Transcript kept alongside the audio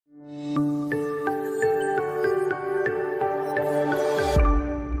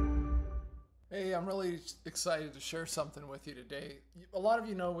excited to share something with you today. A lot of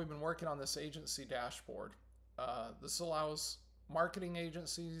you know we've been working on this agency dashboard. This allows marketing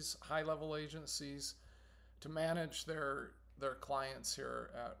agencies, high-level agencies to manage their clients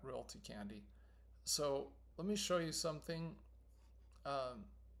here at RealtyCandy. So let me show you something. I'm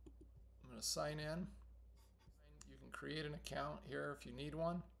going to sign in. You can create an account here if you need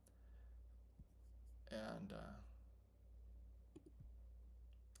one. And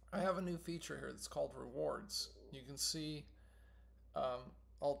I have a new feature here that's called rewards. You can see,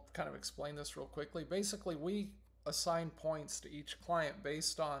 I'll kind of explain this real quickly. Basically, we assign points to each client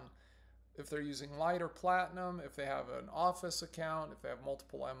based on if they're using Light or Platinum, if they have an Office account, if they have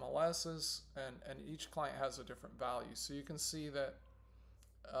multiple MLSs, and each client has a different value. So you can see that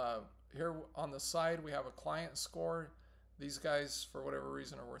here on the side we have a client score. These guys, for whatever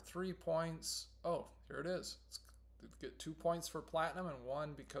reason, are worth 3 points. Oh, here it is. They get 2 points for Platinum and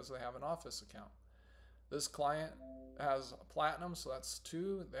 1 because they have an Office account. This client has a Platinum, so that's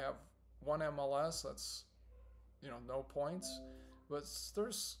 2. They have 1 MLS, that's, no points. But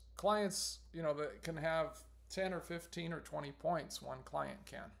there's clients, that can have 10 or 15 or 20 points. One client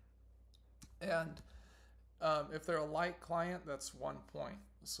can. And if they're a Light client, that's 1 point.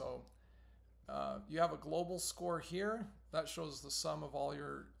 So you have a global score here that shows the sum of all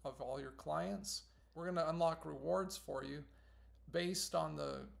your clients. We're going to unlock rewards for you based on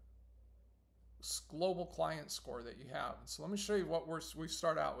the global client score that you have. So let me show you what we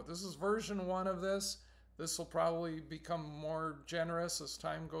start out with. This is version 1 of this. This will probably become more generous as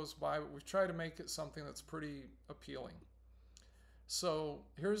time goes by, but we try to make it something that's pretty appealing. So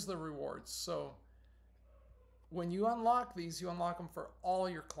here's the rewards. So when you unlock these, you unlock them for all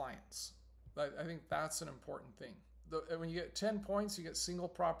your clients. I think that's an important thing. When you get 10 points, you get Single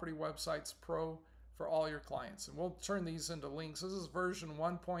Property Websites Pro for all your clients. And we'll turn these into links. This is version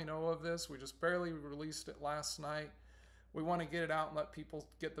 1.0 of this. We just barely released it last night. We want to get it out and let people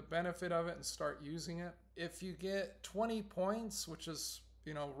get the benefit of it and start using it. If you get 20 points, which is,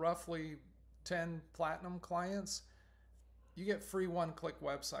 roughly 10 Platinum clients, you get free one-click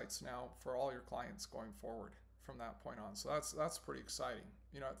websites now for all your clients going forward from that point on. So that's pretty exciting.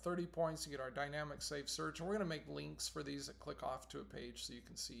 At 30 points, you get our dynamic safe search, and we're going to make links for these that click off to a page so you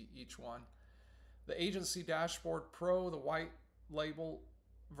can see each one. The Agency Dashboard Pro, the white label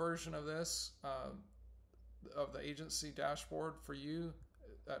version of this, of the Agency Dashboard for you,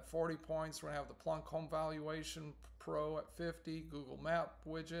 at 40 points. We're going to have the Plunk Home Valuation Pro at 50, Google Map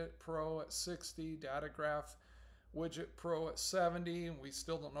Widget Pro at 60, Data Graph Widget Pro at 70, and we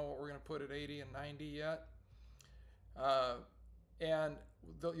still don't know what we're going to put at 80 and 90 yet. And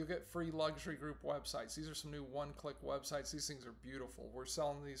you'll get free luxury group websites. These are some new one-click websites. These things are beautiful. We're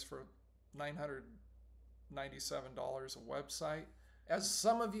selling these for $997 a website. As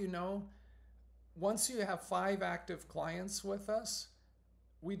some of you know, once you have 5 active clients with us,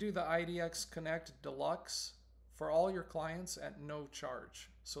 we do the IDX Connect Deluxe for all your clients at no charge.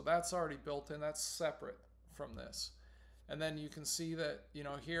 So that's already built in. That's separate from this. And then you can see that,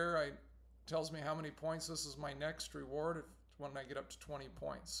 here it tells me how many points. This is my next reward when I get up to 20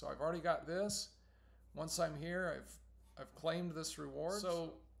 points. So I've already got this. Once I'm here, I've claimed this reward.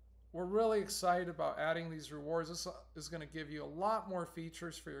 So we're really excited about adding these rewards. This is going to give you a lot more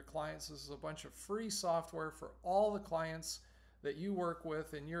features for your clients. This is a bunch of free software for all the clients that you work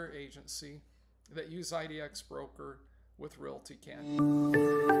with in your agency that use IDX Broker with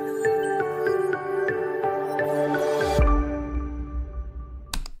RealtyCandy.